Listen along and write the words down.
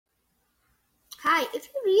Hi, if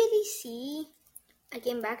you really see, I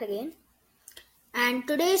came back again, and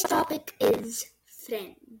today's topic is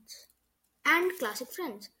friends and classic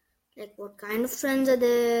friends. Like, what kind of friends are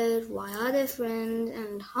there, why are they friends,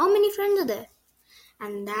 and how many friends are there?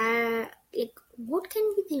 And what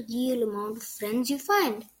can be the real amount of friends you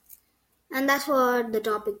find? And that's what the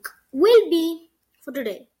topic will be for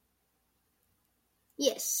today.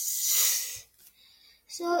 Yes.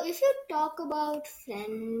 So, if you talk about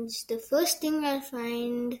friends, the first thing I'll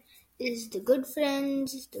find is the good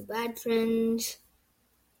friends, the bad friends,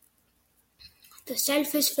 the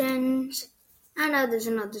selfish friends, and others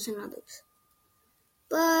and others and others.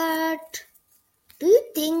 But do you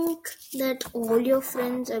think that all your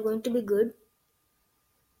friends are going to be good?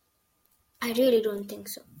 I really don't think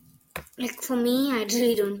so. Like for me, I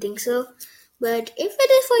really don't think so. But if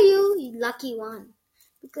it is for you, you lucky one.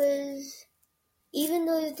 Because even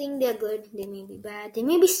though you think they're good, they may be bad, they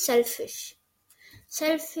may be selfish.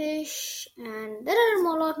 Selfish, and there are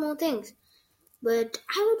a lot more things. But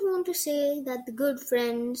I would want to say that the good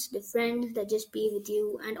friends, the friends that just be with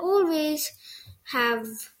you and always have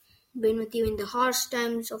been with you in the harsh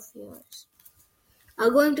times of yours, are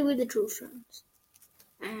going to be the true friends.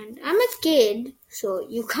 And I'm a kid, so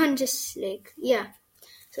you can't just yeah.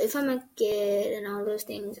 So if I'm a kid and all those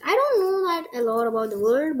things, I don't know that a lot about the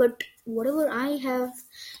world, but whatever I have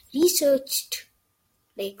researched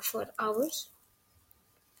for hours,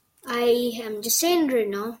 I am just saying right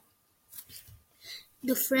now,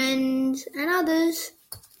 the friends and others,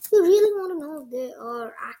 you really want to know if they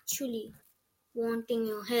are actually wanting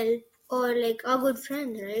your help or are good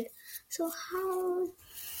friends, right? So how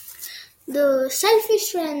the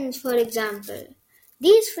selfish friends, for example,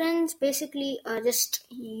 these friends basically are just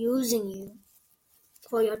using you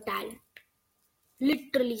for your talent,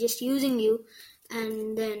 literally just using you,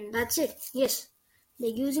 and then that's it. Yes, they're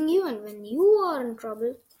using you, and when you are in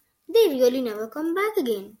trouble, they really never come back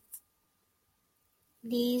again.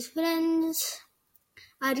 These friends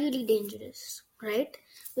are really dangerous, right?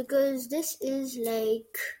 Because this is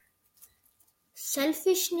like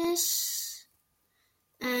selfishness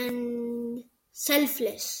and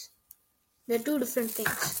selfless. They're two different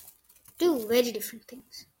things, two very different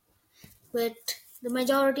things. But the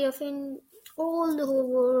majority of in all the whole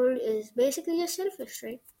world is basically just selfish,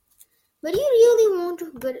 right? But you really want to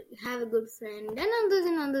have a good friend and others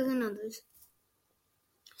and others and others.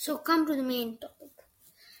 So come to the main topic.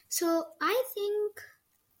 So I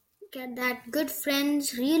think that good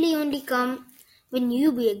friends really only come when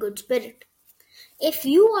you be a good spirit. If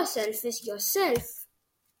you are selfish yourself,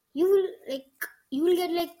 you will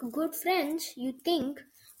get good friends, you think,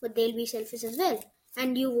 but they'll be selfish as well,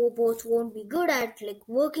 and you both won't be good at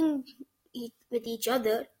working with each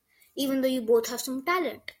other, even though you both have some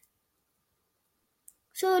talent.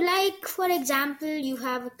 So for example, you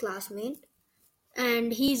have a classmate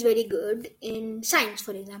and he's very good in science,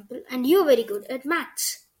 for example, and you're very good at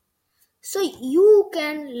maths. So you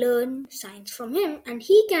can learn science from him and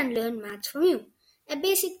he can learn maths from you. A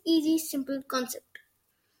basic, easy, simple concept.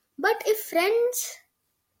 But if friends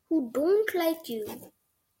who don't like you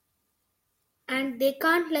and they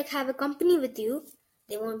can't have a company with you,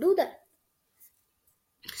 they won't do that.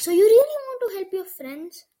 So you really want to help your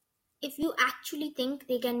friends if you actually think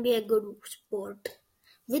they can be a good sport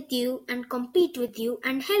with you and compete with you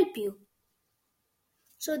and help you.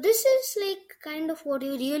 So this is kind of what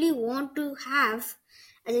you really want to have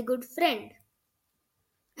as a good friend.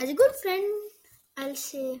 As a good friend, I'll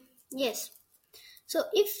say yes. So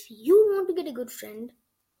if you want to get a good friend,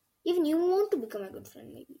 even you want to become a good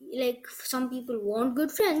friend, maybe. Some people want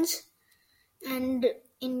good friends, and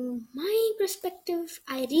in my perspective,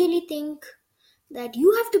 I really think that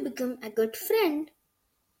you have to become a good friend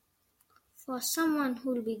for someone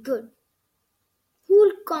who will be good, who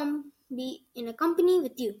will come be in a company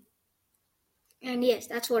with you. And yes,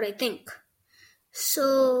 that's what I think.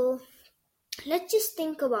 So let's just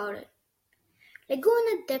think about it. Go in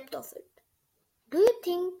the depth of it. Do you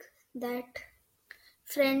think that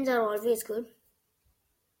friends are always good?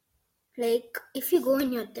 If you go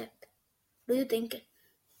in your depth, do you think it?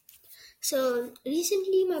 So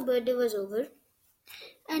recently my birthday was over,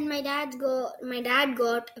 and my dad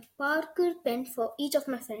got a Parker pen for each of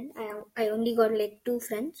my friends. I only got two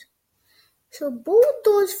friends. So both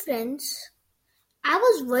those friends, I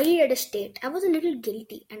was worried at a state. I was a little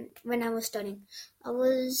guilty, and when I was studying, I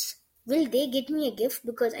was. Will they get me a gift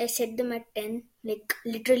because I set them at 10?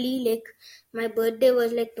 Literally, my birthday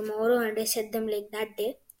was tomorrow, and I set them that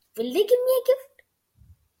day. Will they give me a gift,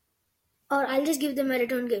 or I'll just give them a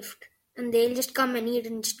return gift, and they'll just come and eat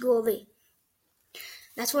and just go away?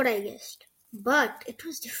 That's what I guessed. But it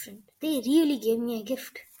was different. They really gave me a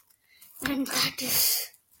gift. And that is,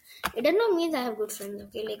 it does not mean I have good friends,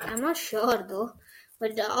 okay? Like, I'm not sure though.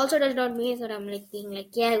 But that also does not mean that I'm like being like,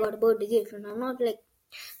 yeah, I got a birthday gift. And I'm not like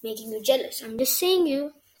making you jealous. I'm just saying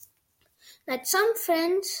you that some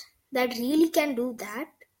friends that really can do that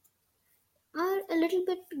are a little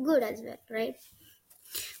bit good as well, right?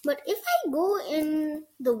 But if I go in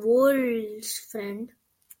the world's friend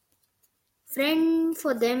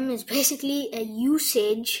for them is basically a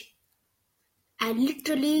usage and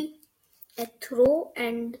literally a throw,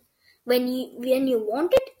 and when you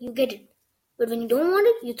want it, you get it. But when you don't want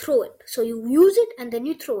it, you throw it. So you use it and then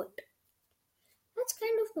you throw it. That's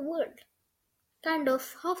kind of the world. Kind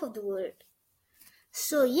of half of the world.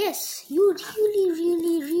 So yes, you really,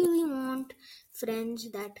 really, really want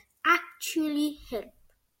friends that actually help.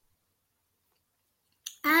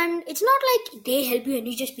 And it's not like they help you and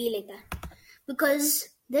you just be like that. Because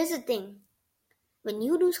there's a thing. When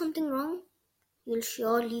you do something wrong, you'll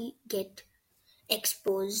surely get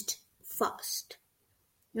exposed fast.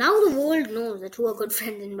 Now the world knows that who are good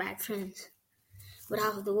friends and bad friends. But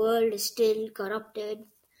half of the world is still corrupted.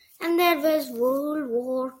 And there was World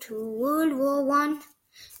War II, World War One.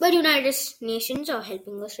 But United Nations are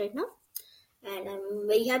helping us right now. And I'm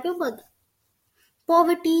very happy about that.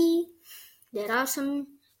 Poverty. There are some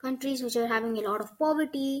countries which are having a lot of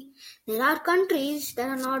poverty. There are countries that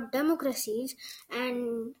are not democracies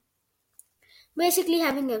and basically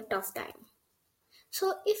having a tough time.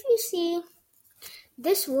 So if you see,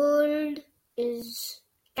 this world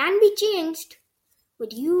can be changed,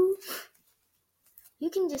 but you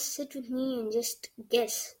can just sit with me and just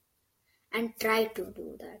guess and try to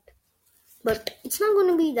do that. But it's not going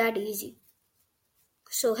to be that easy.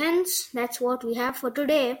 So hence, that's what we have for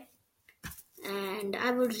today. And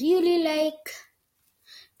I would really like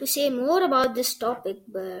to say more about this topic,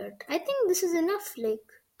 but I think this is enough. Like,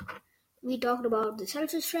 we talked about the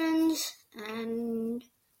selfish friends, and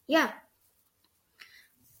yeah.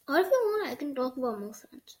 Or if you want, I can talk about more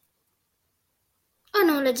friends. Oh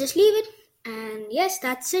no, let's just leave it. And yes,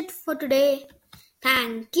 that's it for today.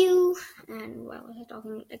 Thank you. And why was I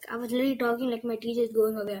talking? Like, I was literally talking like my teacher is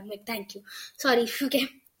going away. I'm like, thank you. Sorry. Okay.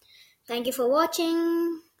 Thank you for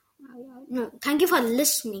watching. No, thank you for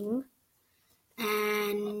listening.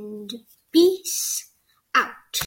 And peace.